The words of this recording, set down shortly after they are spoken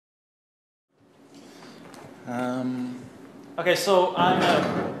Okay, so I'm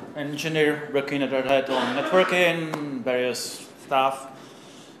an engineer working at Red Hat on networking, various stuff.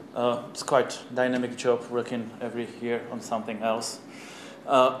 It's quite a dynamic job working every year on something else.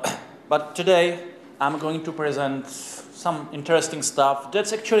 But today I'm going to present some interesting stuff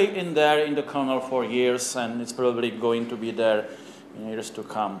that's actually in there in the kernel for years, and it's probably going to be there in years to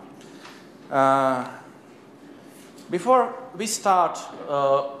come. Before we start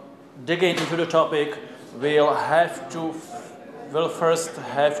digging into the topic, we'll first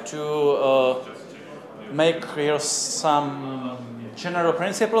have to make clear some general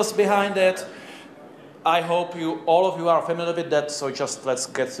principles behind it. I hope all of you are familiar with that, so just let's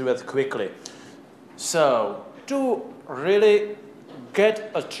get through it quickly. So, to really get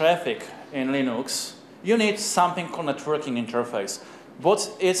a traffic in Linux, you need something called networking interface.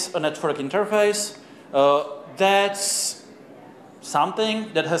 What is a network interface? That's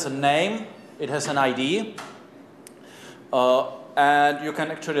something that has a name, it has an ID, and you can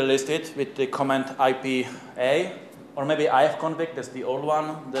actually list it with the command IPA, or maybe ifconfig, that's the old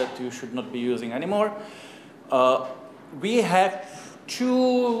one that you should not be using anymore. We have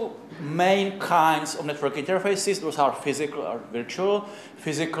two main kinds of network interfaces. Those are physical or virtual.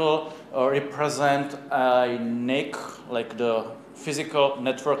 Physical represent a NIC, like the physical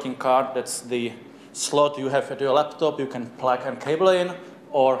networking card. That's the slot you have at your laptop. You can plug and cable in,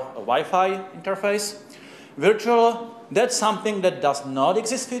 or a Wi-Fi interface. Virtual, that's something that does not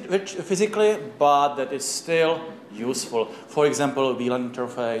exist physically, but that is still useful. For example, a VLAN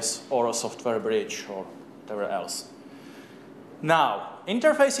interface or a software bridge or whatever else. Now,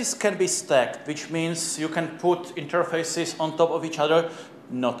 interfaces can be stacked, which means you can put interfaces on top of each other.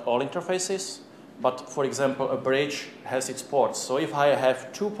 Not all interfaces, but for example, a bridge has its ports. So if I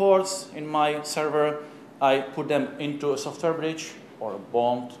have two ports in my server, I put them into a software bridge or a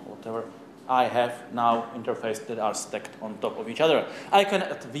bond, whatever. I have now interfaces that are stacked on top of each other. I can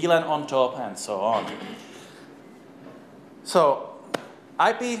add VLAN on top and so on. So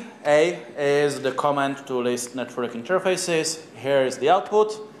IPA is the command to list network interfaces. Here is the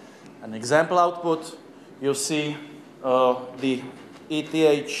output, an example output. You see the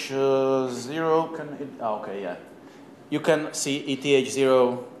ETH0. Okay, yeah. You can see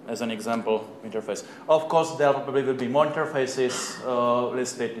ETH0 as an example interface. Of course, there probably will be more interfaces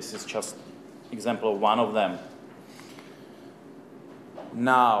listed. This is just example of one of them.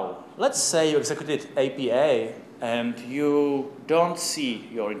 Now, let's say you executed APA and you don't see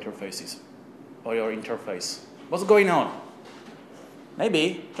your interfaces or your interface. What's going on?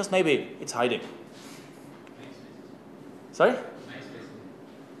 Maybe, just maybe, it's hiding. Sorry?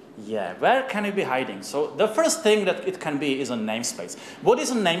 Yeah, where can it be hiding? So the first thing that it can be is a namespace. What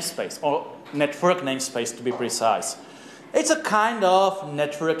is a namespace, or network namespace to be precise? It's a kind of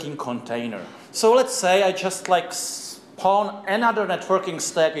networking container. So let's say I just like spawn another networking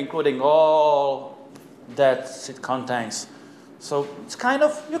stack, including all that it contains. So it's kind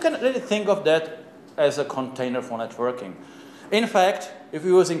of, you can really think of that as a container for networking. In fact, if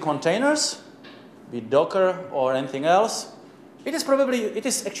you're using containers, be it Docker or anything else, it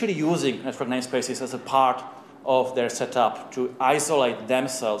is actually using network namespaces as a part of their setup to isolate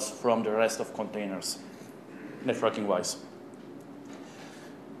themselves from the rest of containers, networking-wise.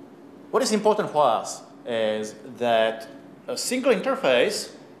 What is important for us is that a single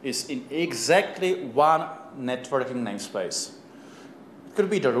interface is in exactly one networking namespace. It could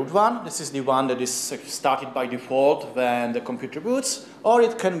be the root one. This is the one that is started by default when the computer boots, or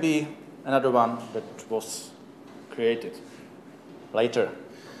it can be another one that was created later.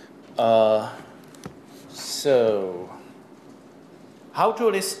 So, how to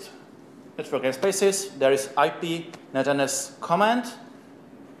list network namespaces? There is IP netns command.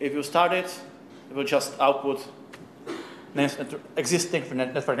 If you start it, it will just output existing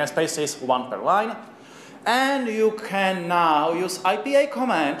network namespaces, one per line. And you can now use IPA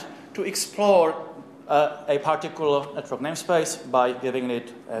command to explore a particular network namespace by giving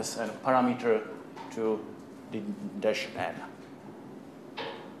it as a parameter to the -n.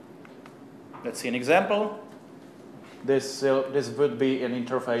 Let's see an example. This would be an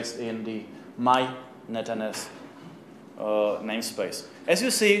interface in the my.netns namespace. As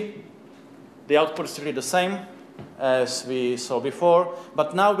you see, the output is really the same as we saw before,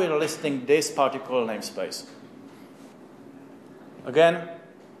 but now we're listing this particular namespace. Again,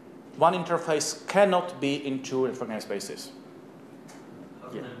 one interface cannot be in two network namespaces.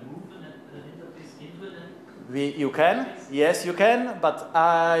 Yeah. You can, yes, you can, but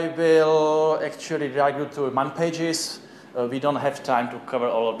I will actually drag you to man pages. We don't have time to cover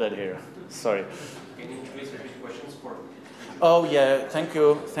all of that here. Sorry. Can you please repeat questions for? Oh yeah, thank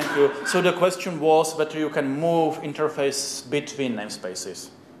you, thank you. So the question was whether you can move interface between namespaces.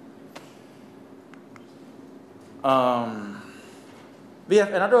 We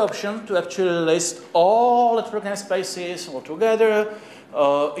have another option to actually list all network namespaces all together,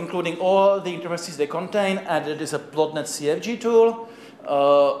 including all the interfaces they contain, and it is a plotnet CFG tool.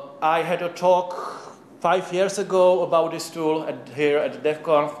 I had a talk 5 years ago about this tool here at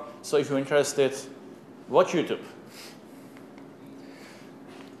DevConf, so if you're interested, watch YouTube.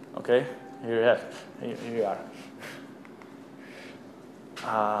 Okay, here you are.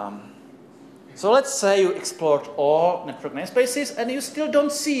 So let's say you explored all network namespaces and you still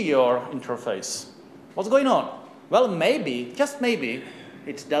don't see your interface. What's going on? Well, maybe, just maybe,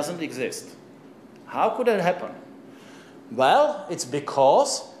 it doesn't exist. How could that happen? Well, it's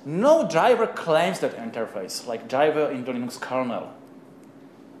because no driver claims that interface, like driver in the Linux kernel.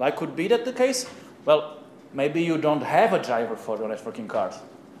 Why could be that the case? Well, maybe you don't have a driver for your networking card.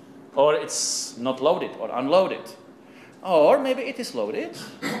 Or it's not loaded or unloaded. Or maybe it is loaded,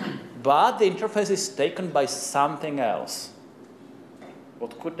 but the interface is taken by something else.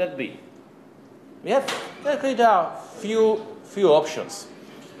 What could that be? There are few options.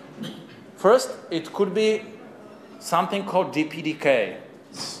 First, it could be something called DPDK.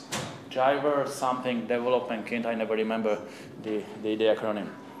 Driver something development kit, I never remember the acronym.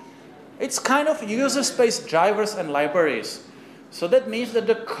 It's kind of user space drivers and libraries. So that means that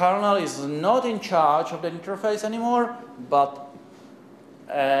the kernel is not in charge of the interface anymore, but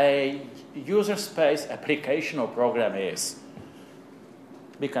a user space application or program is.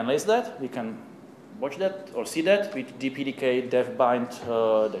 We can list that, we can watch that or see that with dpdk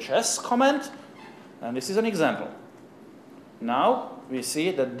devbind-s command, and this is an example. Now we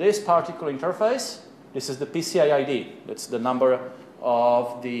see that this particular interface, this is the PCI ID, that's the number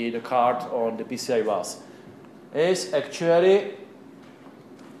of the card on the PCI bus, is actually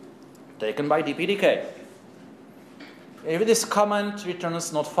taken by DPDK. If this command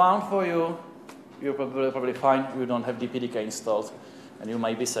returns not found for you, you're probably fine, you don't have DPDK installed, and you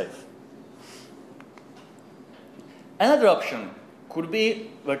might be safe. Another option could be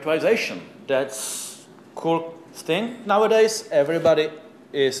virtualization. That's a cool thing nowadays. Everybody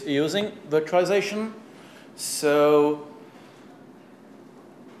is using virtualization. So,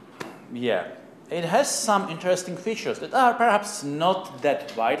 yeah. It has some interesting features that are perhaps not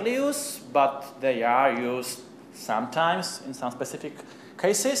that widely used, but they are used sometimes in some specific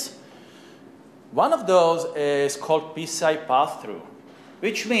cases. One of those is called PCI pass-through,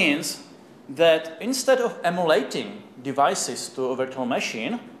 which means that instead of emulating devices to a virtual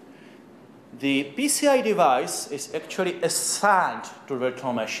machine, the PCI device is actually assigned to a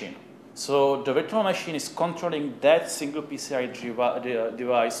virtual machine. So the virtual machine is controlling that single PCI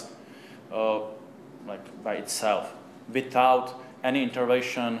device like by itself, without any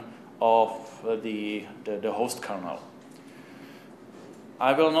intervention of the host kernel.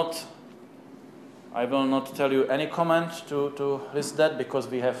 I will not tell you any comment to list that because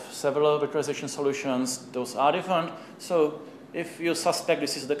we have several virtualization solutions. Those are different. So if you suspect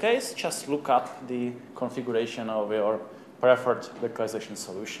this is the case, just look up the configuration of your preferred virtualization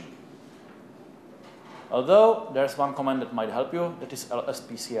solution. Although there's one command that might help you, that is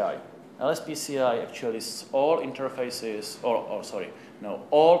lspci. lspci actually is all interfaces,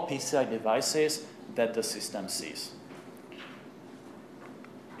 all PCI devices that the system sees,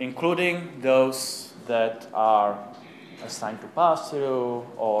 including those that are assigned to pass-through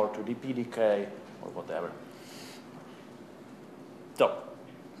or to DPDK or whatever. So,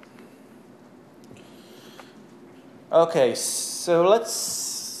 okay, so let's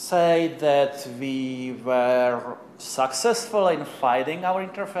say that we were successful in finding our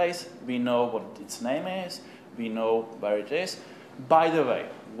interface. We know what its name is. We know where it is. By the way,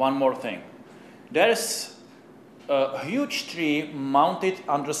 one more thing. There's a huge tree mounted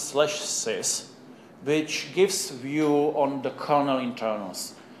under /sys, which gives view on the kernel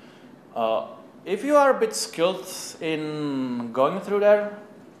internals. If you are a bit skilled in going through there,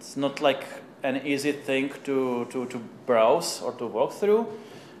 it's not like an easy thing to browse or to walk through,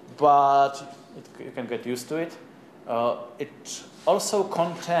 but you can get used to it. It also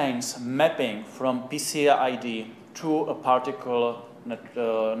contains mapping from PCI ID to a particular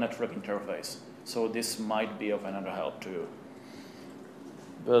network interface. So this might be of another help to you.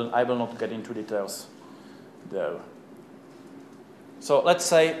 But I will not get into details there. So let's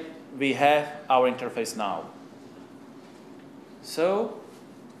say we have our interface now. So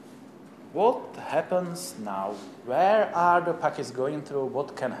what happens now? Where are the packets going through?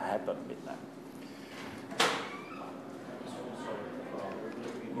 What can happen with them?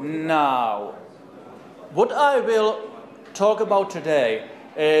 Now, what I will talk about today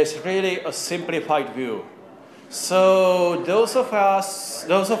is really a simplified view. So those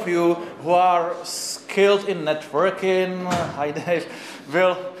of you who are skilled in networking, hi Dave,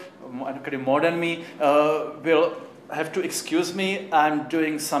 will, more than me, will have to excuse me. I'm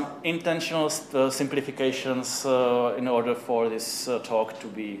doing some intentional simplifications in order for this talk to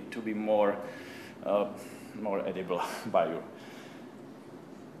be more edible by you.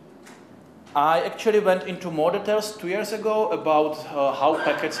 I actually went into more details 2 years ago about how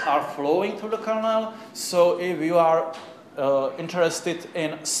packets are flowing through the kernel. So if you are interested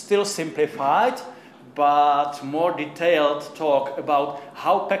in still simplified but more detailed talk about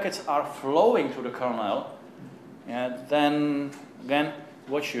how packets are flowing through the kernel, then again,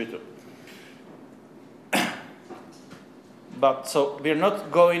 watch YouTube. But so we're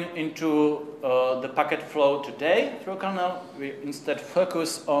not going into the packet flow today through kernel. We instead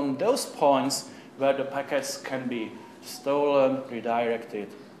focus on those points where the packets can be stolen, redirected,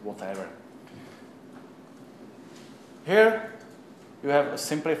 whatever. Here you have a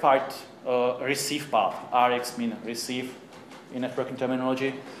simplified receive path. RX means receive in networking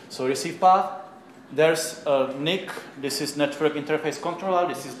terminology. So receive path. There's a NIC. This is network interface controller.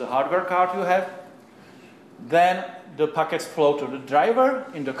 This is the hardware card you have. Then the packets flow to the driver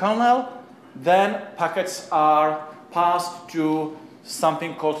in the kernel. Then packets are passed to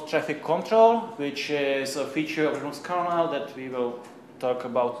something called traffic control, which is a feature of Linux kernel that we will talk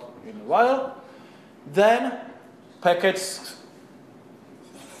about in a while. Then packets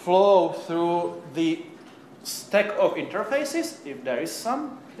flow through the stack of interfaces, if there is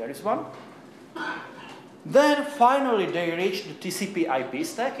one. Then finally they reach the TCP IP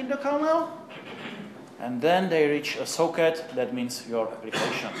stack in the kernel. And then they reach a socket, that means your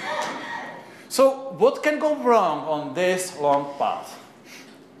application. So what can go wrong on this long path?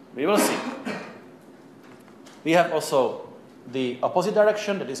 We will see. We have also the opposite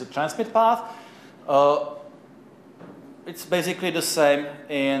direction, that is a transmit path. It's basically the same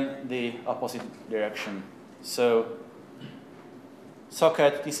in the opposite direction. So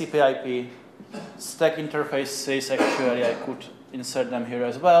socket, TCP IP, stack interfaces, actually I could insert them here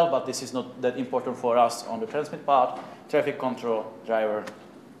as well, but this is not that important for us on the transmit part. Traffic control, driver,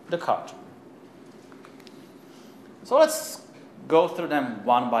 the card. So let's go through them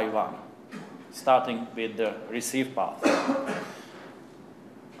one by one, starting with the receive path.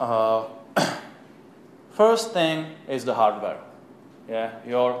 First thing is the hardware,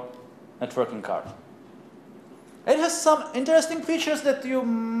 your networking card. It has some interesting features that you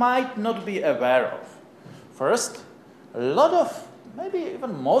might not be aware of. First, a lot of, maybe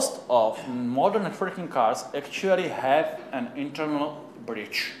even most of modern networking cards actually have an internal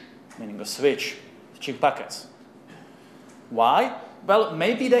bridge, meaning a switch, switching packets. Why? Well,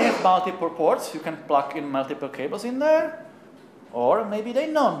 maybe they have multiple ports, you can plug in multiple cables in there, or maybe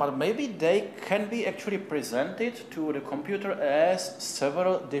they don't, but maybe they can be actually presented to the computer as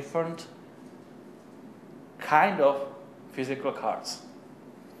several different kind of physical cards.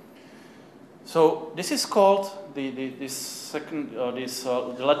 So this is called, the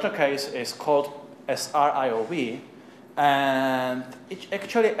letter case is called SRIOV, and it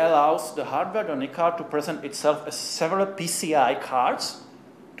actually allows the hardware, the NIC card, to present itself as several PCI cards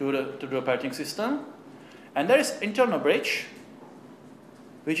to the operating system. And there is internal bridge,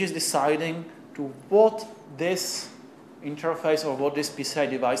 which is deciding to what this interface or what this PCI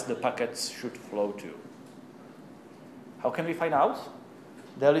device the packets should flow to. How can we find out?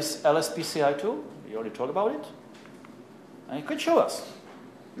 There is LSPCI2, we already talked about it, and it could show us.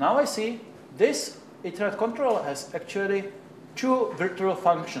 Now I see this Ethernet controller has actually 2 virtual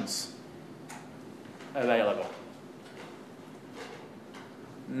functions available.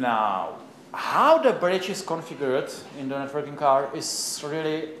 Now, how the bridge is configured in the networking card is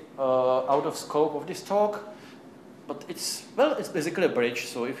really out of scope of this talk. But it's basically a bridge.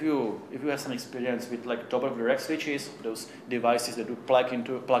 So if you have some experience with like double direct switches, those devices that do plug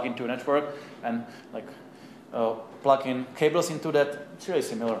into a network and like plug in cables into that, it's really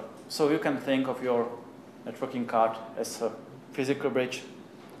similar. So you can think of your networking card as a physical bridge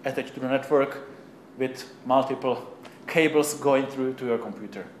attached to the network with multiple cables going through to your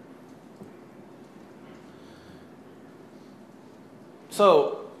computer.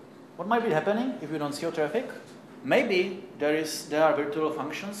 So what might be happening if you don't see your traffic? Maybe there are virtual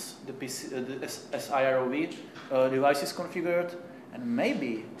functions, the SIROV device is configured, and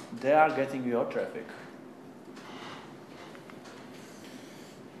maybe they are getting your traffic.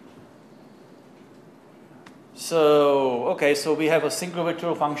 So, okay, so we have a single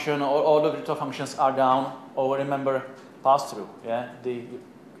virtual function, all the virtual functions are down, or remember, pass-through, yeah?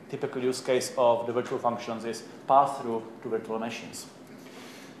 The typical use case of the virtual functions is pass-through to virtual machines.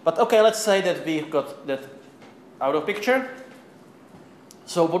 But okay, let's say that we've got that out of picture.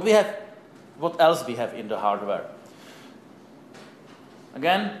 So what else we have in the hardware?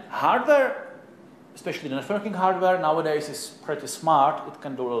 Again, hardware, especially the networking hardware, nowadays is pretty smart. It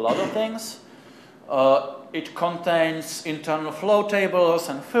can do a lot of things. It contains internal flow tables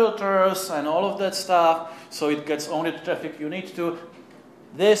and filters and all of that stuff, so it gets only the traffic you need to.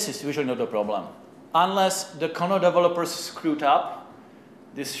 This is usually not a problem. Unless the kernel developers screwed up,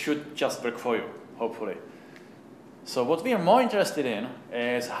 this should just work for you, hopefully. So what we are more interested in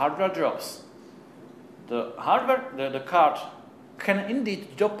is hardware drops. The hardware, the card can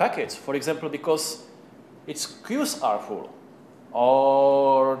indeed drop packets, for example, because its queues are full,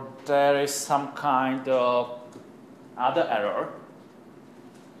 or there is some kind of other error.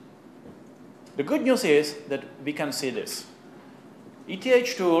 The good news is that we can see this.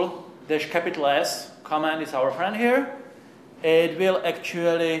 ETH tool -S command is our friend here. It will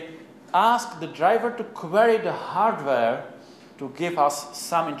actually ask the driver to query the hardware to give us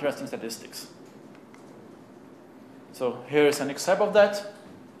some interesting statistics. So here is an example of that.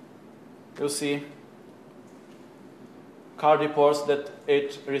 You'll see card reports that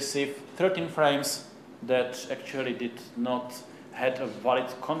it received 13 frames that actually did not had a valid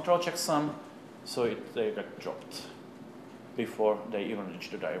control checksum, so they got dropped before they even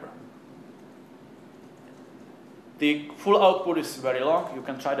reached the driver. The full output is very long. You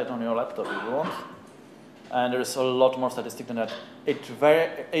can try that on your laptop if you want. And there is a lot more statistic than that.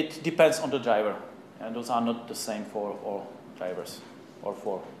 It depends on the driver. And those are not the same for all drivers,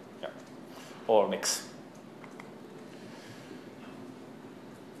 or mix.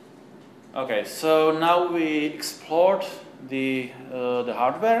 Okay, so now we explored the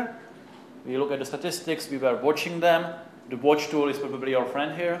hardware. We look at the statistics. We were watching them. The watch tool is probably your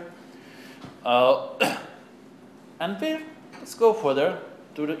friend here. And let's go further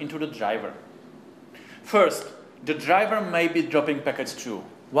into the driver. First, the driver may be dropping packets too.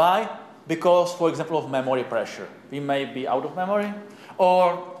 Why? Because, for example, of memory pressure. We may be out of memory,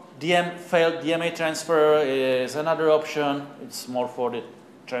 or failed DMA transfer is another option. It's more for the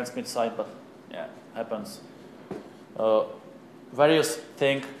transmit side, but yeah, happens. Various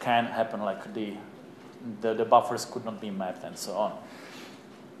things can happen, like the buffers could not be mapped and so on.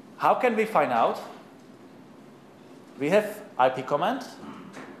 How can we find out? We have IP command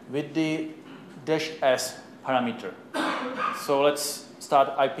with the -S parameter. So let's start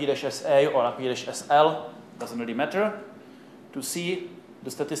IP-SA or IP-SL, doesn't really matter, to see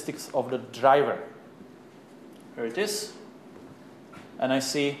the statistics of the driver. Here it is. And I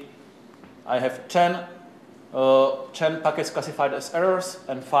see I have 10 packets classified as errors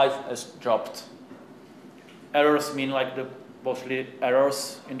and 5 as dropped. Errors mean like mostly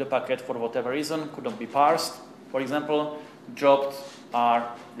errors in the packet for whatever reason, could not be parsed. For example, dropped are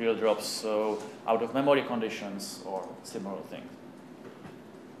real drops, so out of memory conditions or similar things.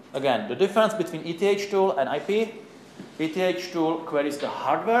 Again, the difference between ETH tool and IP. ETH tool queries the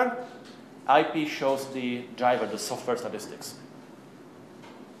hardware. IP shows the driver, the software statistics.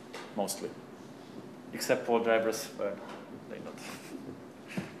 Mostly. Except for drivers where they not.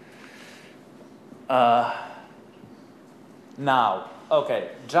 Now, okay,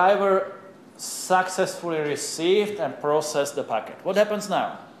 driver successfully received and processed the packet. What happens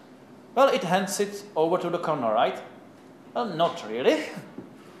now? Well, it hands it over to the kernel, right? Well, not really.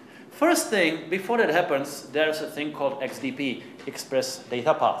 First thing, before that happens, there's a thing called XDP, Express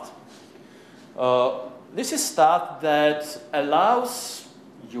Data Path. This is stuff that allows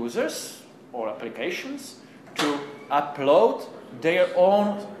users or applications to upload their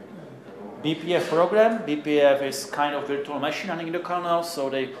own BPF program. BPF is kind of virtual machine running in the kernel, so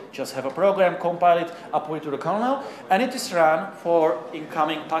they just have a program, compile it, upload it to the kernel, and it is run for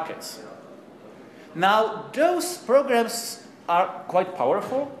incoming packets. Now, those programs are quite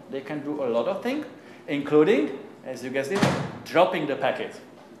powerful. They can do a lot of things, including, as you guessed it, dropping the packet.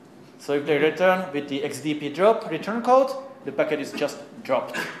 So if they return with the XDP drop return code, the packet is just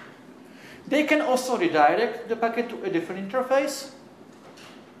dropped. They can also redirect the packet to a different interface.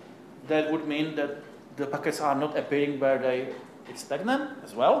 That would mean that the packets are not appearing where they expect them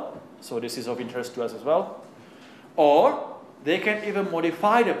as well. So this is of interest to us as well. Or they can even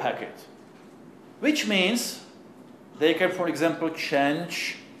modify the packet, which means they can, for example,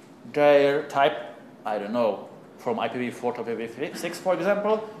 change their type, I don't know, from IPv4 to IPv6, for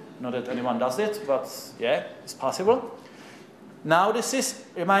example. Not that anyone does it, but yeah, it's possible. Now this is,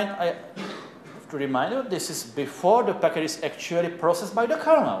 I have to remind you, this is before the packet is actually processed by the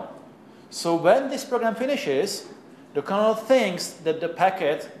kernel. So when this program finishes, the kernel thinks that the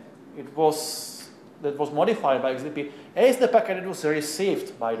packet that was modified by XDP is the packet that was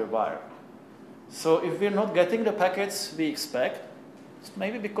received by the wire. So if we're not getting the packets we expect, it's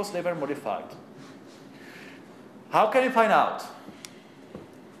maybe because they were modified. How can you find out?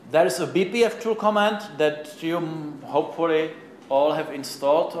 There is a bpftool command that you hopefully all have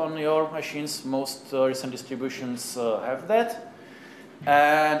installed on your machines. Most recent distributions have that.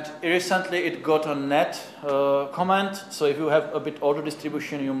 And recently it got a net command. So if you have a bit older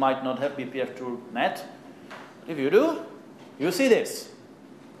distribution, you might not have bpftool net. If you do, you see this.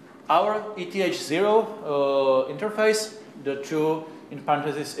 Our ETH0 interface, the 2 in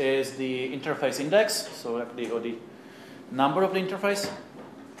parentheses is the interface index, so like the number of the interface,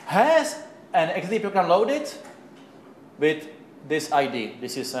 has an XD program loaded with this ID.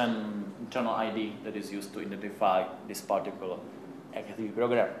 This is an internal ID that is used to identify this particular XD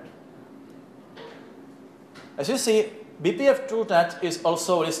program. As you see, bpftoolnet is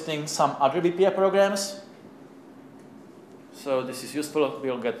also listing some other BPF programs. So this is useful.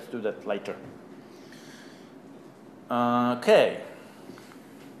 We'll get to that later. Okay.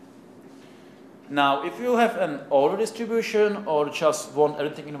 Now, if you have an older distribution or just want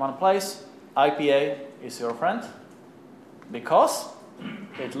everything in one place, IPA is your friend because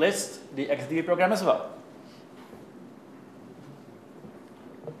it lists the XDP program as well.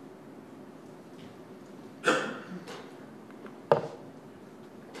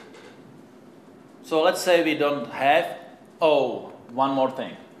 So let's say we don't have, one more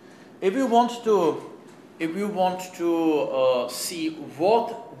thing. If you want to see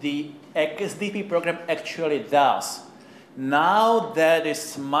what the XDP program actually does, now that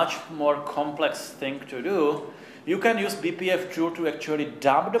is much more complex thing to do. You can use bpftool to actually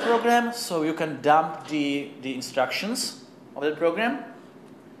dump the program, so you can dump the instructions of the program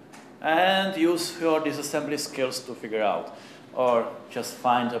and use your disassembly skills to figure out, or just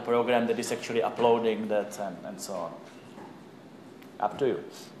find a program that is actually uploading that and so on. Up to you.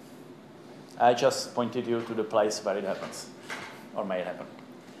 I just pointed you to the place where it happens, or may happen.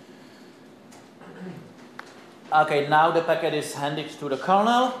 Okay, now the packet is handed to the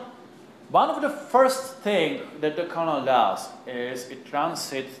kernel. One of the first things that the kernel does is it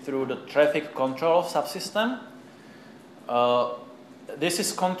runs it through the traffic control subsystem. This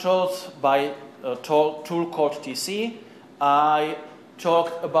is controlled by a tool called TC. I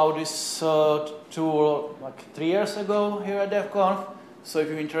talked about this tool like 3 years ago here at DevConf. So if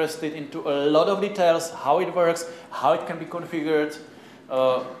you're interested into a lot of details, how it works, how it can be configured,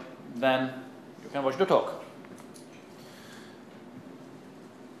 then you can watch the talk.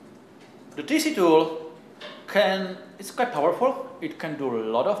 The TC tool it's quite powerful. It can do a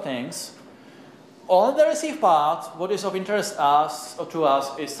lot of things. On the receive part, what is of interest to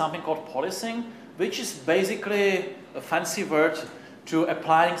us is something called policing, which is basically a fancy word to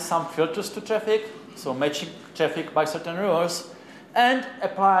applying some filters to traffic, so matching traffic by certain rules, and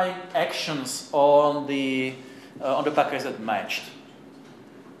applying actions on the packets that matched.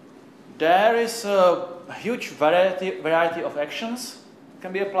 There is a huge variety of actions that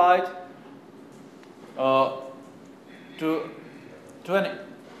can be applied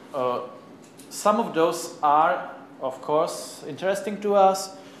some of those are, of course, interesting to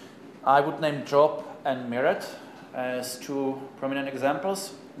us. I would name drop and mirrored as 2 prominent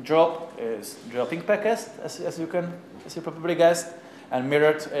examples. Drop is dropping packets, as you probably guessed, and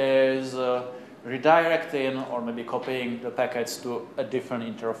mirrored is redirecting or maybe copying the packets to a different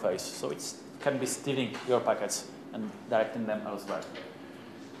interface. So it can be stealing your packets and directing them elsewhere.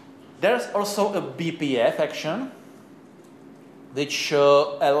 There's also a BPF action, which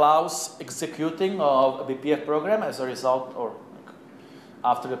allows executing of a BPF program as a result, or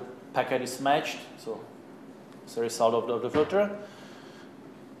after the packet is matched, so as a result of the filter,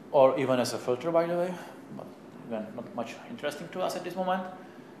 or even as a filter, by the way, but again, not much interesting to us at this moment.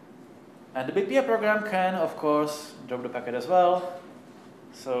 And the BPF program can, of course, drop the packet as well,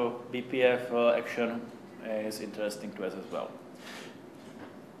 so BPF action is interesting to us as well.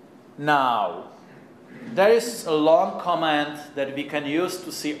 Now, there is a long command that we can use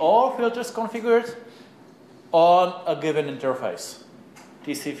to see all filters configured on a given interface.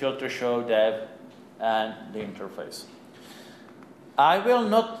 TC filter show dev and the interface. I will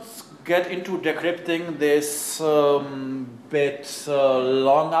not get into decrypting this bit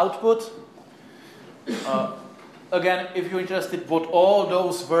long output. Again, if you're interested what all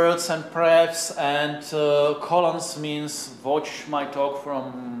those words and prefs and colons means, watch my talk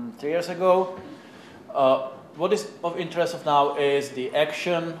from 3 years ago. What is of interest of now is the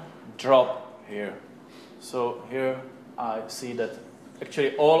action drop here. So here I see that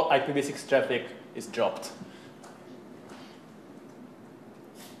actually all IPv6 traffic is dropped.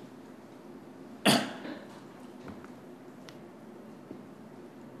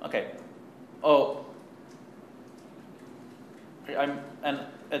 Okay. Oh. And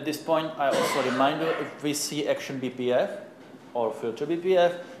at this point, I also remind you, if we see action BPF or filter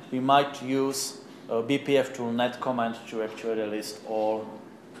BPF, we might use bpf tool net command to actually list all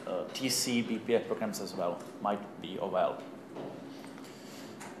TC BPF programs as well. Might be or well.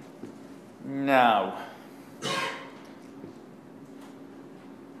 Now,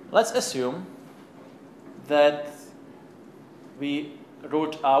 let's assume that we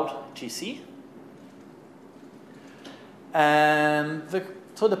root out TC, and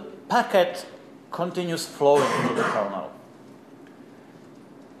so the packet continues flowing into the kernel.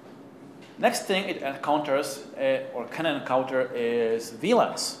 Next thing it encounters, or can encounter, is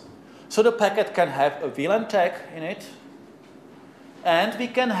VLANs. So the packet can have a VLAN tag in it, and we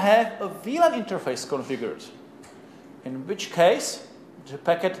can have a VLAN interface configured, in which case the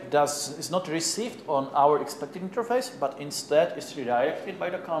packet is not received on our expected interface, but instead is redirected by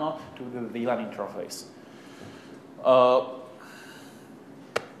the kernel to the VLAN interface.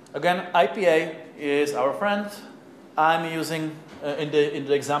 Again, IPA is our friend. I'm using, in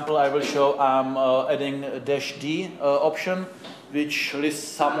the example I will show, I'm adding a -D option, which lists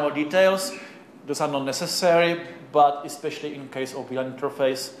some more details. Those are not necessary, but especially in case of VLAN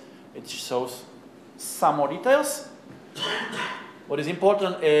interface, it shows some more details. What is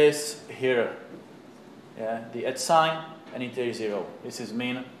important is here, the @ sign and iter 0. This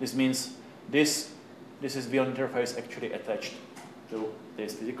means this is VLAN interface actually attached to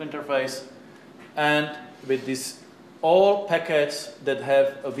this physical interface, and with this, all packets that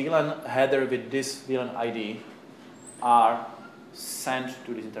have a VLAN header with this VLAN ID are sent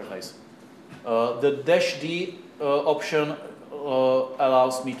to this interface. The -D option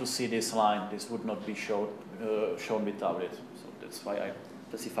allows me to see this line. This would not be shown without it. So that's why I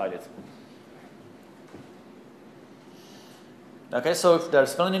specified it. Okay, so if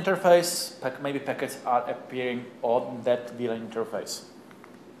there's VLAN interface, maybe packets are appearing on that VLAN interface.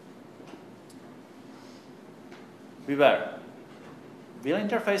 Beware, VLAN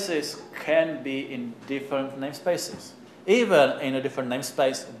interfaces can be in different namespaces, even in a different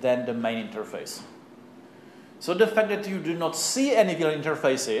namespace than the main interface. So the fact that you do not see any VLAN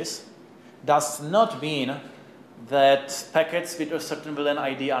interfaces does not mean that packets with a certain VLAN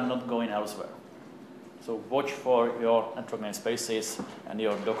ID are not going elsewhere. So watch for your network namespaces and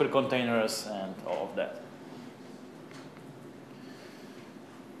your Docker containers and all of that.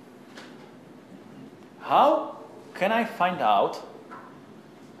 How can I find out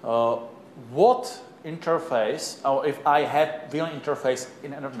what interface, or if I have VLAN interface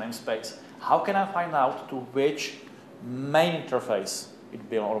in another namespace, how can I find out to which main interface it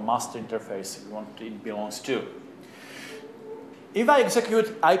belongs, or master interface it belongs to? If I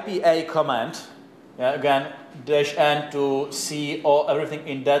execute IPA command, again, -N to see everything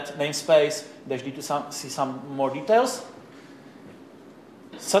in that namespace, -D to see some more details,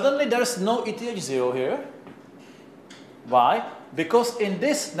 suddenly there's no eth0 here. Why? Because in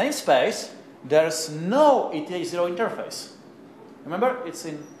this namespace, there's no eth0 interface. Remember, it's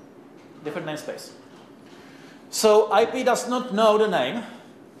in different namespace. So IP does not know the name.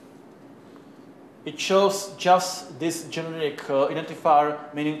 It shows just this generic identifier,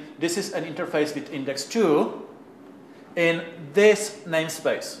 meaning this is an interface with index 2 in this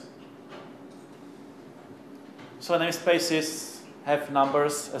namespace. So namespaces have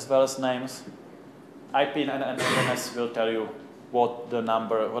numbers as well as names. IP and NMS will tell you what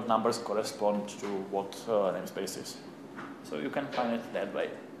numbers correspond to what namespaces. So you can find it that way.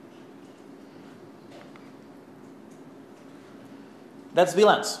 That's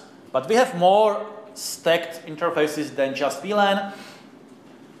VLANs. But we have more stacked interfaces than just VLAN.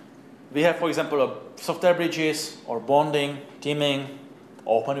 We have, for example, software bridges or bonding, teaming,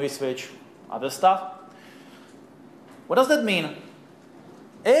 open vSwitch, other stuff. What does that mean?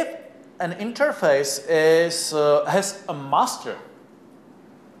 If an interface has a master,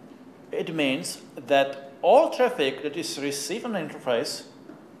 it means that all traffic that is received on the interface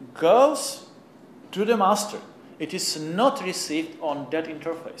goes to the master. It is not received on that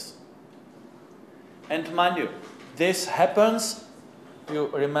interface. And mind you, this happens, you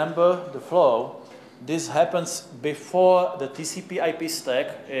remember the flow, this happens before the TCP IP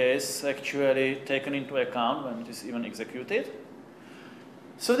stack is actually taken into account when it is even executed.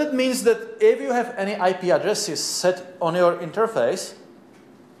 So that means that if you have any IP addresses set on your interface,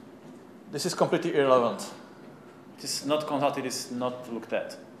 this is completely irrelevant. It is not consulted, it is not looked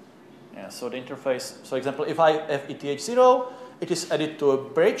at. Yeah, so the interface, so example, if I have eth0, it is added to a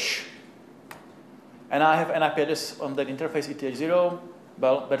bridge, and I have an IP address on that interface eth0,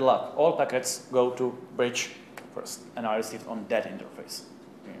 well, bad luck. All packets go to bridge first and are received on that interface.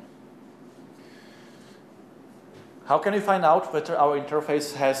 Yeah. How can we find out whether our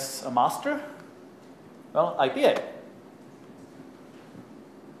interface has a master? Well, IPA.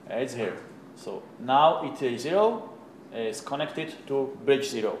 It's here. So now ETA0 is connected to bridge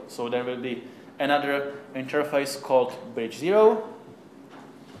 0. So there will be another interface called bridge 0,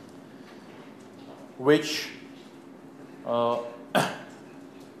 which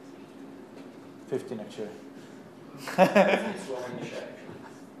 15 actually.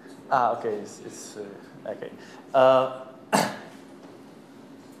 Okay, it's okay.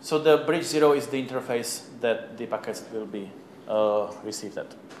 So the bridge 0 is the interface that the packets will be received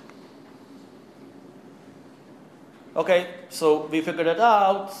at. Okay, so we figured it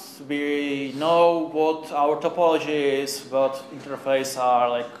out. We know what our topology is, what interface are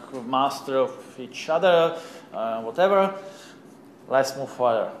like master of each other, whatever. Let's move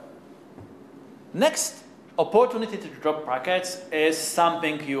further. Next opportunity to drop packets is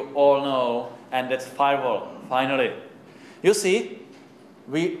something you all know, and that's firewall, finally. You see,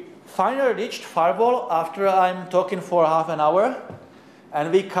 we finally reached firewall after I'm talking for half an hour. And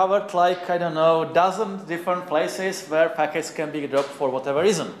we covered like, I don't know, a dozen different places where packets can be dropped for whatever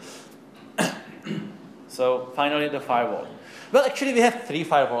reason. So finally the firewall. Well, actually we have 3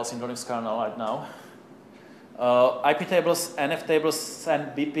 firewalls in Linux kernel right now. Iptables, nftables,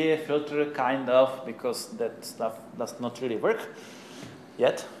 and bpfilter kind of, because that stuff does not really work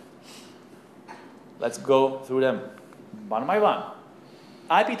yet. Let's go through them one by one.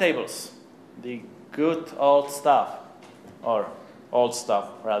 Iptables, the good old stuff, or old stuff,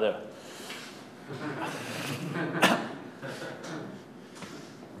 rather.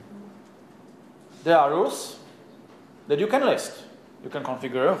 There are rules that you can list. You can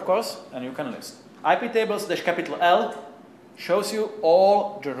configure, of course, and you can list. Iptables-L shows you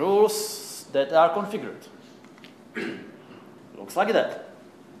all the rules that are configured. Looks like that.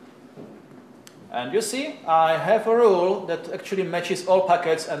 And you see, I have a rule that actually matches all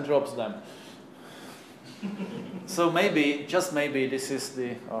packets and drops them. So maybe, just maybe, this is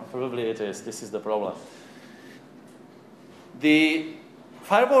the, or probably it is, this is the problem. The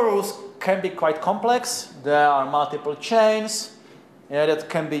firewall rules can be quite complex. There are multiple chains that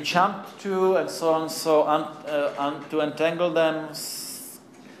can be jumped to and so on. So to untangle them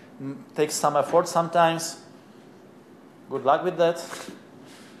takes some effort sometimes. Good luck with that.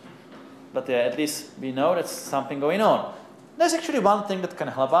 But yeah, at least we know that's something going on. There's actually one thing that can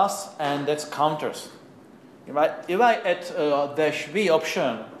help us, and that's counters. If I add a -v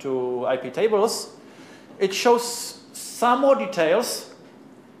option to Iptables, it shows some more details,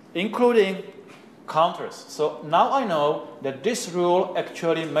 including counters. So now I know that this rule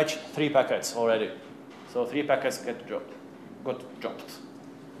actually matched 3 packets already. So 3 packets got dropped.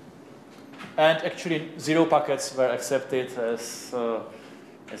 And actually 0 packets were accepted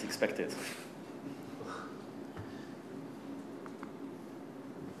as expected.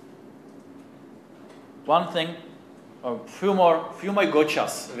 One thing, a few more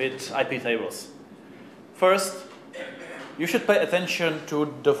gotchas with Iptables. First, you should pay attention to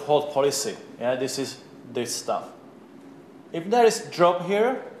default policy. Yeah, this is this stuff. If there is drop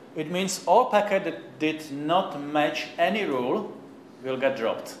here, it means all packet that did not match any rule will get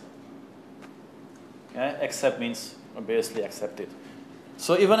dropped. Yeah, accept means obviously accepted.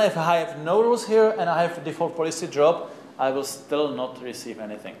 So even if I have no rules here and I have default policy drop, I will still not receive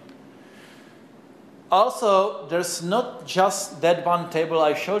anything. Also, there's not just that one table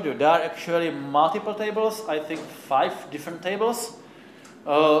I showed you. There are actually multiple tables, I think 5 different tables,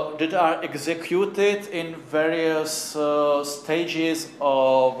 that are executed in various stages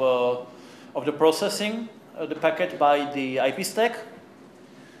of the processing of the packet by the IP stack.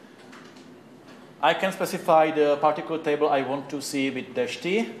 I can specify the particular table I want to see with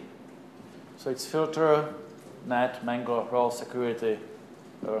 -t. So it's filter, net, mango, role, security,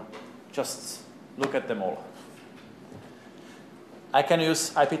 just look at them all. I can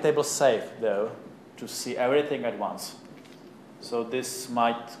use Iptables save, though, to see everything at once. So this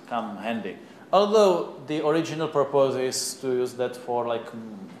might come handy. Although the original purpose is to use that for like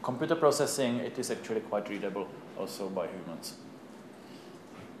computer processing, it is actually quite readable also by humans.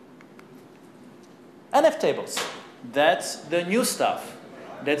 nftables, that's the new stuff.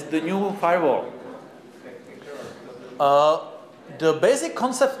 That's the new firewall. The basic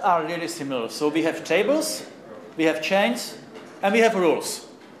concepts are really similar. So we have tables, we have chains, and we have rules.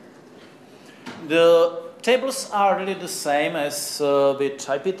 The tables are really the same as with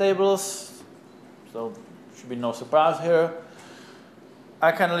Iptables, so should be no surprise here.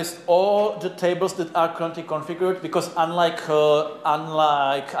 I can list all the tables that are currently configured, because unlike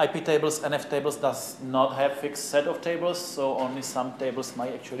Iptables, nftables does not have fixed set of tables, so only some tables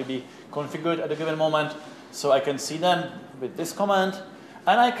might actually be configured at a given moment. So I can see them with this command,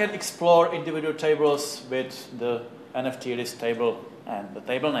 and I can explore individual tables with the nftlist table and the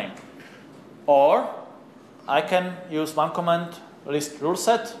table name. Or I can use one command, list rule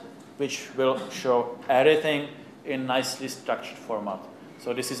set, which will show everything in nicely structured format.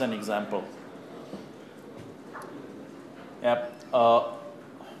 So this is an example. Yep.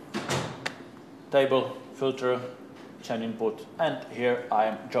 Table, filter, chain input, and here I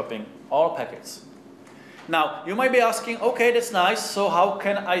am dropping all packets. Now, you might be asking, okay, that's nice, so how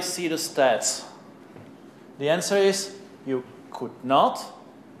can I see the stats? The answer is, you could not,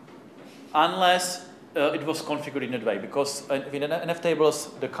 unless it was configured in that way, because in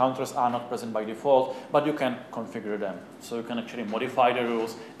nftables, the counters are not present by default, but you can configure them. So you can actually modify the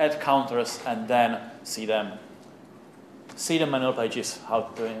rules, add counters, and then see them. See the manual pages, how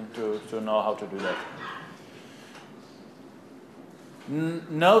to know how to do that.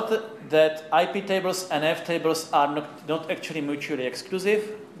 Note that Iptables and nftables are not actually mutually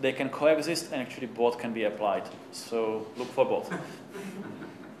exclusive. They can coexist, and actually both can be applied. So look for both.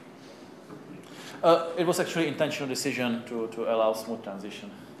 It was actually an intentional decision to allow smooth transition.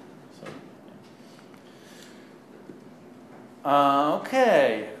 So,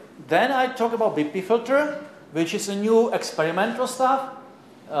 okay, then I talk about bpfilter, which is a new experimental stuff.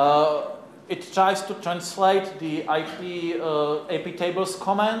 It tries to translate the Iptables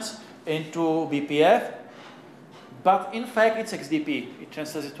commands into BPF, but in fact it's XDP. It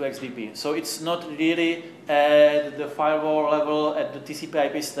translates it to XDP. So it's not really at the firewall level, at the TCP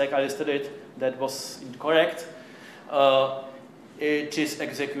IP stack. I listed it. That was incorrect. It is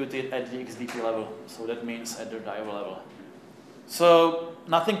executed at the XDP level. So that means at the driver level. So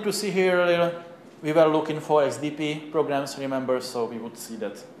nothing to see here really. We were looking for XDP programs, remember, so we would see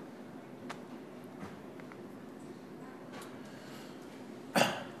that.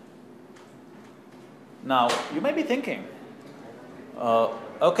 Now, you may be thinking,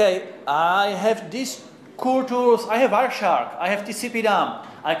 okay, I have these cool tools, I have Wireshark, I have TCP dump,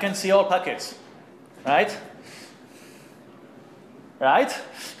 I can see all packets, right? Right?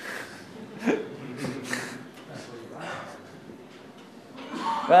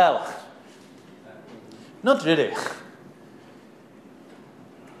 Well, not really.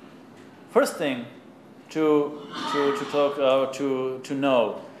 First thing to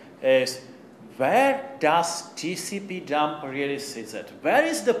know is, where does TCP dump really sit at? Where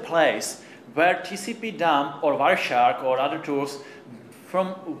is the place where TCP dump or Wireshark or other tools, from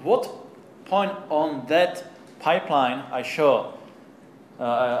what point on that pipeline I showed,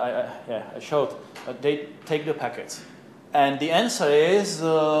 they take the packets? And the answer is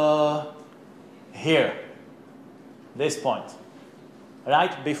here, this point,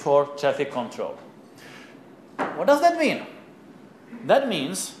 right before traffic control. What does that mean? That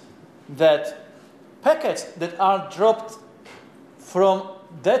means that packets that are dropped from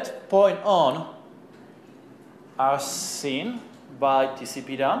that point on are seen by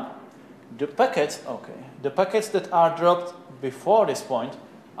TCP dump. The packets that are dropped before this point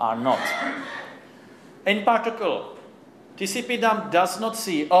are not. In particular, TCP dump does not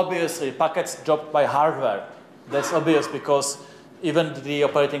see, obviously, packets dropped by hardware. That's obvious because even the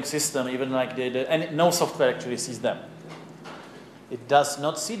operating system, even like and no software actually sees them. It does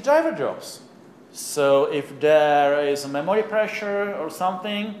not see driver drops. So if there is a memory pressure or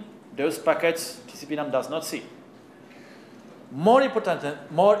something, those packets TCP dump does not see. More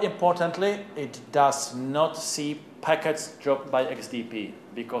importantly, it does not see packets dropped by XDP,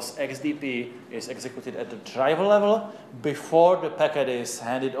 because XDP is executed at the driver level before the packet is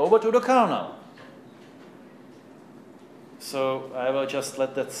handed over to the kernel. So I will just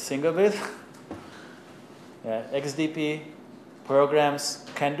let that sink a bit. Yeah, XDP programs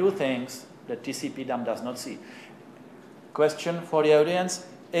can do things that TCP dump does not see. Question for the audience: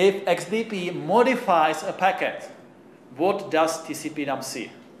 if XDP modifies a packet, what does TCP dump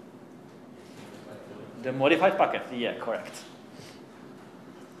see? The modified packet. Yeah, correct.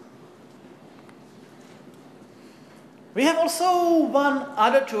 We have also one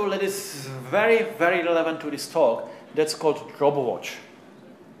other tool that is very, very relevant to this talk. That's called DropWatch.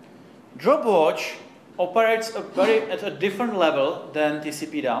 DropWatch operates at a different level than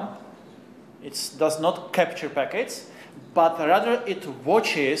TCP dump. It does not capture packets, but rather it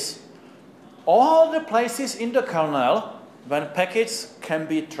watches all the places in the kernel when packets can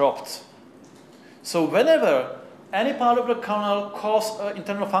be dropped. So whenever any part of the kernel calls an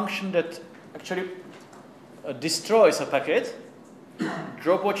internal function that actually destroys a packet,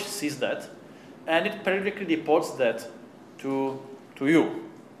 dropwatch sees that, and it periodically reports that to you.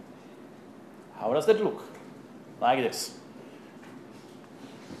 How does that look? Like this.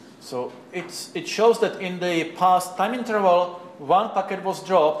 So it shows that in the past time interval, one packet was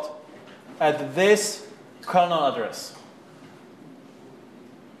dropped at this kernel address.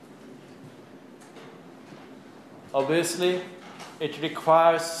 Obviously, it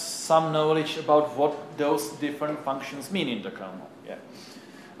requires some knowledge about what those different functions mean in the kernel. Yeah.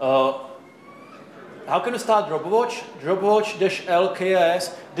 How can you start dropwatch?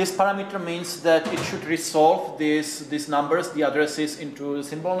 Dropwatch-LKS, this parameter means that it should resolve these numbers, the addresses, into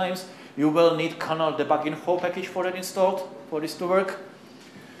symbol names. You will need kernel debugging package for that installed, for this to work.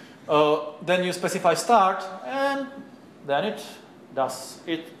 Then you specify start, and then it does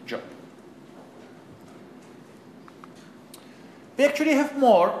its job. We actually have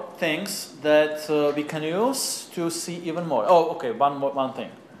more things that we can use to see even more. Oh, okay, one thing.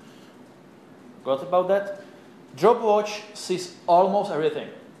 Got about that? Dropwatch sees almost everything.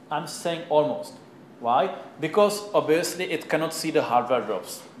 I'm saying almost. Why? Because obviously it cannot see the hardware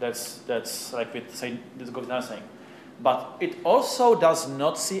drops. That's like we say, this goes without saying. But it also does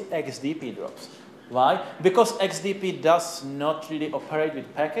not see XDP drops. Why? Because XDP does not really operate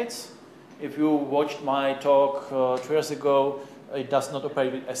with packets. If you watched my talk 2 years ago, it does not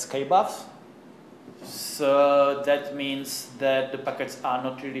operate with escape buffs. So that means that the packets are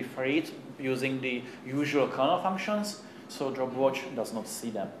not really freed using the usual kernel functions. So dropwatch does not see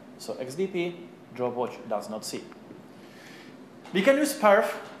them. So XDP, dropwatch does not see. We can use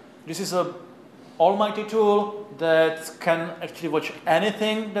perf. This is an almighty tool that can actually watch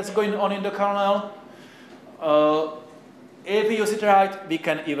anything that's going on in the kernel. If we use it right, we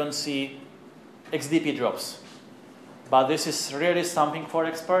can even see XDP drops. But this is really something for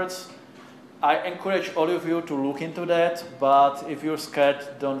experts. I encourage all of you to look into that, but if you're scared,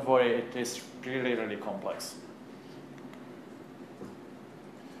 don't worry, it is really, really complex.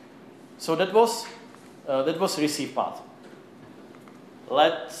 So that was receive part.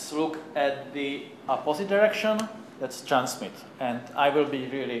 Let's look at the opposite direction, that's transmit. And I will be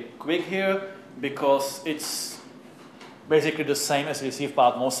really quick here because it's basically the same as receive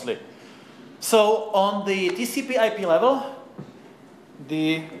part mostly. So on the TCP IP level,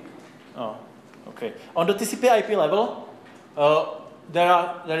 on the TCP IP level,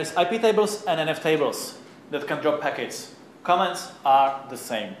 there is Iptables and nftables that can drop packets. Comments are the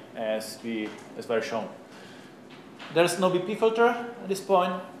same as were shown. There is no bpfilter at this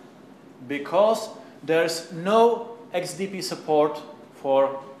point because there's no XDP support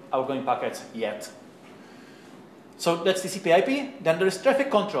for outgoing packets yet. So that's TCP IP. Then there is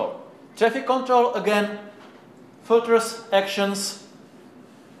traffic control. Traffic control, again, filters, actions,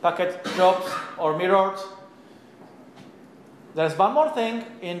 packet drops or mirrored. There's one more thing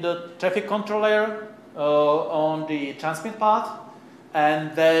in the traffic control layer on the transmit part,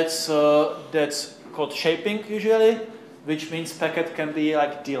 and that's called shaping usually, which means packet can be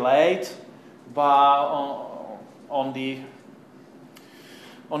like delayed on the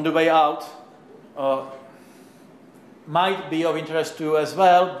way out. Might be of interest to you as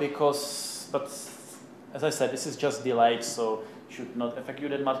well, but as I said, this is just delayed, so should not affect you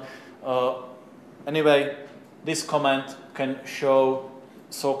that much. Anyway, this comment can show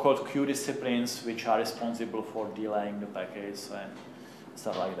so-called queue disciplines which are responsible for delaying the packets and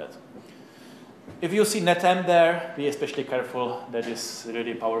stuff like that. If you see netem there, be especially careful. That is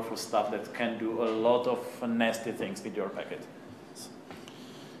really powerful stuff that can do a lot of nasty things with your packet.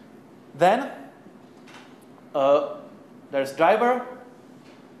 Then there's driver,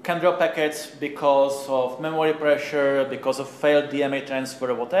 can drop packets because of memory pressure, because of failed DMA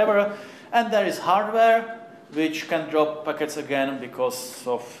transfer, whatever. And there is hardware, which can drop packets again because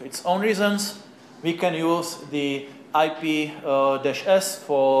of its own reasons. We can use the IP-S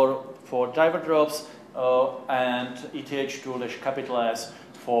for driver drops and ETH2-S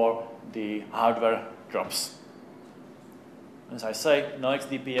for the hardware drops. As I say, no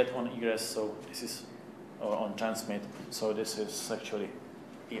XDP yet on egress, so this is on transmit, so this is actually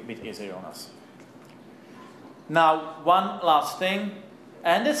a bit easier on us. Now, one last thing,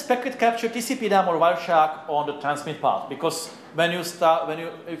 and it's packet capture TCP-DAM or Wireshark on the transmit part, because when you start,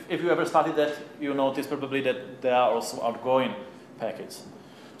 if you ever started that, you notice probably that there are also outgoing packets.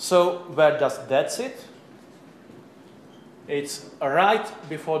 So where does that sit? It's right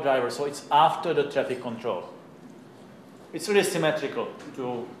before driver, so it's after the traffic control. It's really symmetrical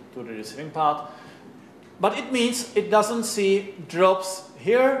to the receiving part. But it means it doesn't see drops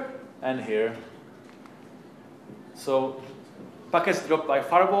here and here. So packets dropped by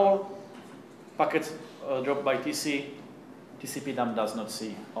firewall, packets dropped by TC TCP dump does not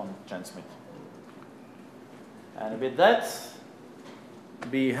see on transmit. And with that,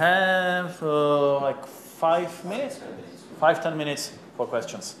 we have like 5 minutes, 5–10 minutes for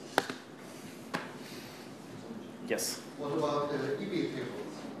questions. Yes? What about EB tables?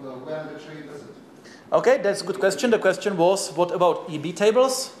 Well, when actually does it? Okay, that's a good question. The question was, what about EB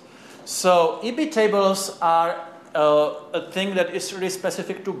tables? So EB tables are a thing that is really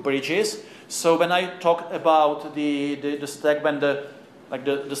specific to bridges. So when I talk about the stack, when the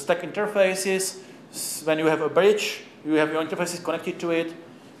stack interfaces, when you have a bridge, you have your interfaces connected to it,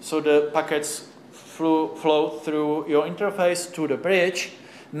 so the packets flow through your interface to the bridge.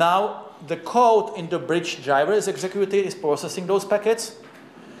 Now the code in the bridge driver is executed, is processing those packets,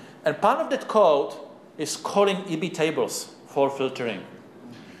 and part of that code is calling EB tables for filtering.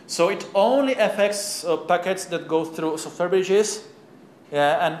 So it only affects packets that go through software bridges.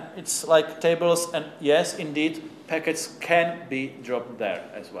 Yeah, and it's like tables, and yes, indeed, packets can be dropped there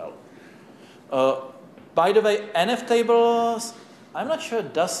as well. By the way, nftables, I'm not sure,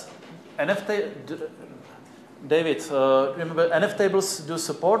 does David, remember nftables do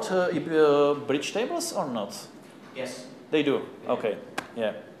support bridge tables or not? Yes. They do, okay,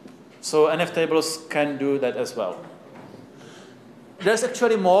 yeah. So nftables can do that as well. There's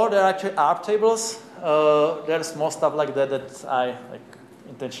actually more, there are actually ARP tables. There's more stuff like that that I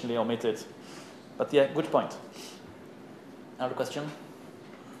intentionally omitted. But yeah, good point. Another question?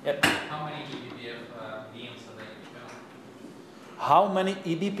 Yep. How many eBPF VMs are there in the kernel? How many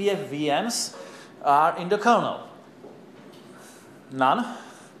eBPF VMs are in the kernel? None.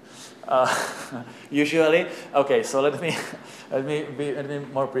 Usually. Okay, so let me be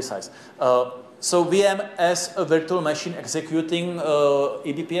more precise. So VM as a virtual machine executing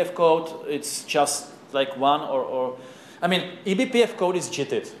eBPF code, it's just like one I mean, eBPF code is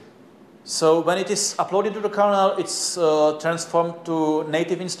JITted. So when it is uploaded to the kernel, it's transformed to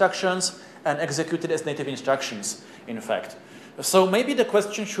native instructions and executed as native instructions, in fact. So maybe the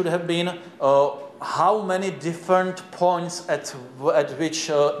question should have been how many different points at which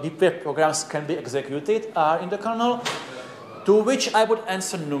BPF programs can be executed are in the kernel, to which I would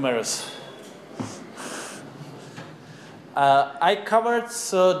answer numerous. I covered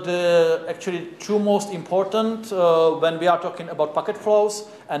the actually two most important when we are talking about packet flows,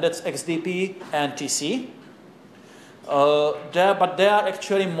 and that's XDP and TC. But there are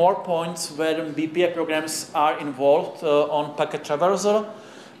actually more points where BPF programs are involved on packet traversal.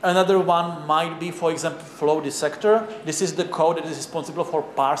 Another one might be, for example, flow dissector. This is the code that is responsible for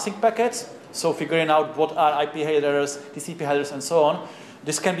parsing packets, so figuring out what are IP headers, TCP headers, and so on.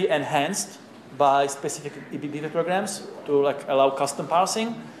 This can be enhanced by specific eBPF programs to allow custom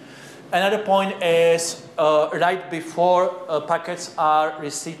parsing. Another point is right before packets are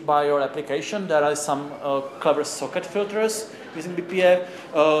received by your application, there are some clever socket filters using BPF.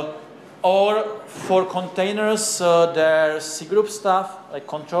 Or for containers, there's cgroup stuff, like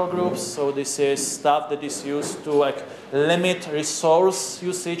control groups. So this is stuff that is used to limit resource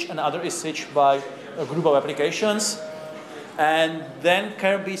usage and other usage by a group of applications. And then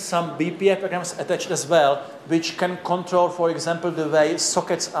can be some BPF programs attached as well, which can control, for example, the way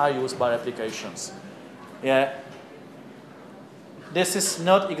sockets are used by applications. Yeah. This is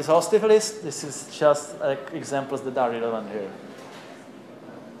not exhaustive list. This is just examples that are relevant here.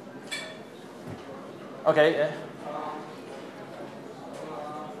 Okay. Yeah.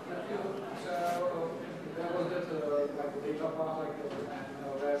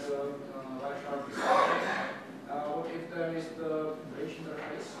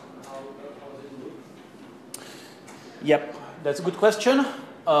 Yep, that's a good question. It's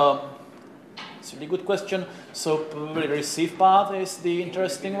a really good question. So probably the receive part is the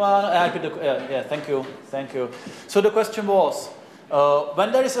interesting one. Yeah, thank you. So the question was,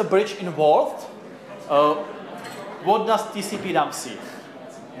 when there is a bridge involved, what does TCP dump see?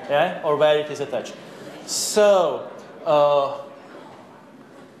 Yeah, or where it is attached. So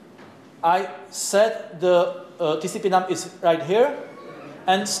I said the TCP dump is right here,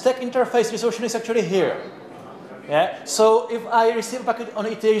 and stack interface resolution is actually here. Yeah. So if I receive a packet on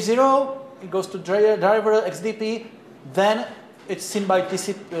ETH0, it goes to driver XDP, then it's seen by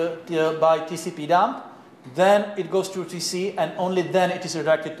TCP dump, then it goes to TC, and only then it is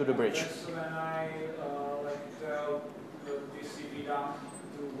redirected to the bridge. So when I tell the TCP dump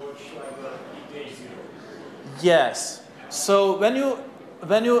to watch ETH0. Yes. So when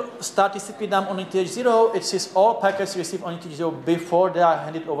you start TCP dump on ETH0, it sees all packets received on ETH0 before they are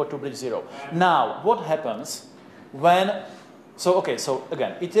handed over to bridge 0. Now, what happens when, so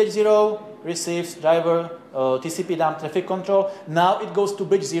again, ETH0 receives driver, TCP dump traffic control. Now it goes to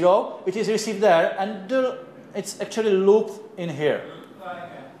bridge 0, it is received there, and the it's actually looped in here.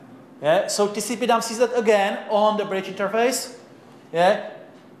 Yeah, so TCP dump sees that again on the bridge interface. Yeah,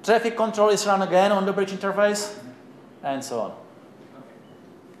 traffic control is run again on the bridge interface, and so on.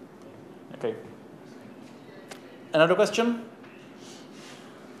 Okay. Another question?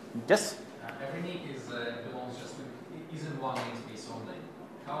 Yes? Every nick belongs just isn't one namespace only.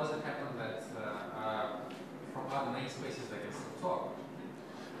 How does it happen that from other namespaces they can still talk?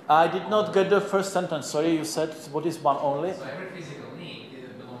 I did not get the first sentence. Sorry, you said what is one only? So every physical nick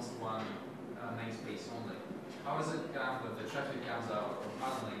belongs to one namespace only. How does it come that the traffic comes out from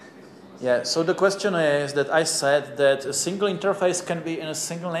other namespaces? Yeah, so the question is that I said that a single interface can be in a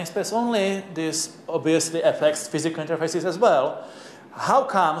single namespace only. This obviously affects physical interfaces as well. How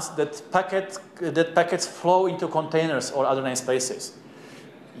comes that packets flow into containers or other namespaces?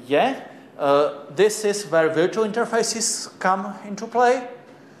 Yeah, this is where virtual interfaces come into play.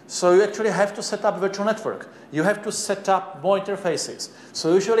 So you actually have to set up a virtual network. You have to set up more interfaces.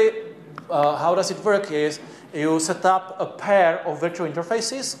 So usually, how does it work is you set up a pair of virtual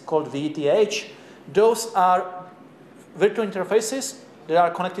interfaces called VETH. Those are virtual interfaces that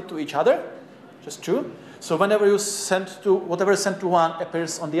are connected to each other, just two. So whenever you send to, whatever is sent to one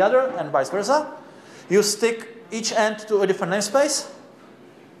appears on the other, and vice versa. You stick each end to a different namespace,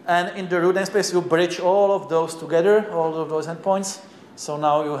 and in the root namespace you bridge all of those together, all of those endpoints. So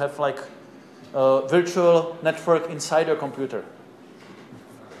now you have like a virtual network inside your computer.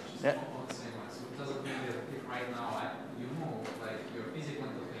 Yeah. So it doesn't mean that if right now you move like your physical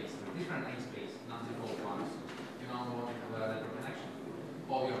interface to a different namespace, not default ones, you now want to have a network connection,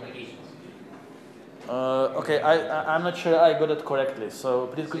 all your applications. Okay, I'm not sure I got it correctly. So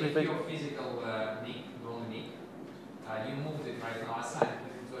please could you if repeat? your physical nick, the only nick, you moved it right now, assigned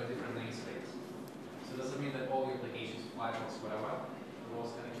it to a different namespace. So does it mean that all your applications, Firefox, whatever,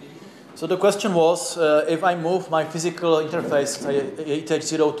 was connected? So the question was, if I move my physical interface, say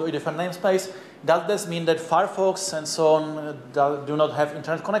ETH0 to a different namespace, does this mean that Firefox and so on do not have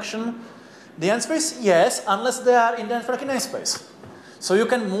internet connection? The answer is yes, unless they are in the networking namespace. So you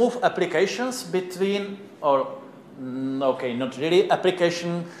can move applications between, or okay, not really.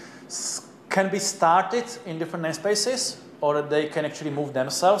 Applications can be started in different namespaces, or they can actually move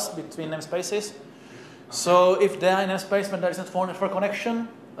themselves between namespaces. So if they are in a space when there is not full network connection,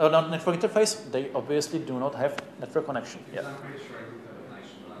 or not network interface, they obviously do not have network connection. Because I'm pretty sure I do have a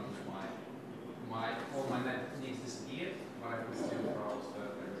connection, but I don't know why. All my net needs disappeared, but I could still browse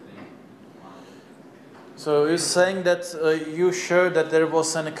everything. So you're saying that you sure that there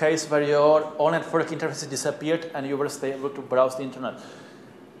was a case where your all network interfaces disappeared and you were still able to browse the internet.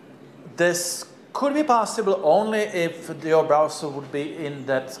 This could be possible only if your browser would be in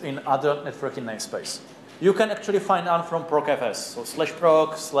other networking namespace. You can actually find out from procfs, so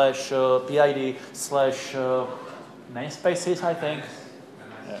 /proc, /pid, /namespaces, I think.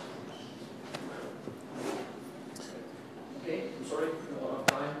 Yeah. Okay, I'm sorry, we're out of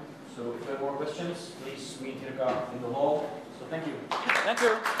time. So if you have more questions, please meet here in the hall. So thank you. Thank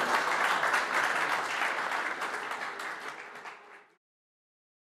you.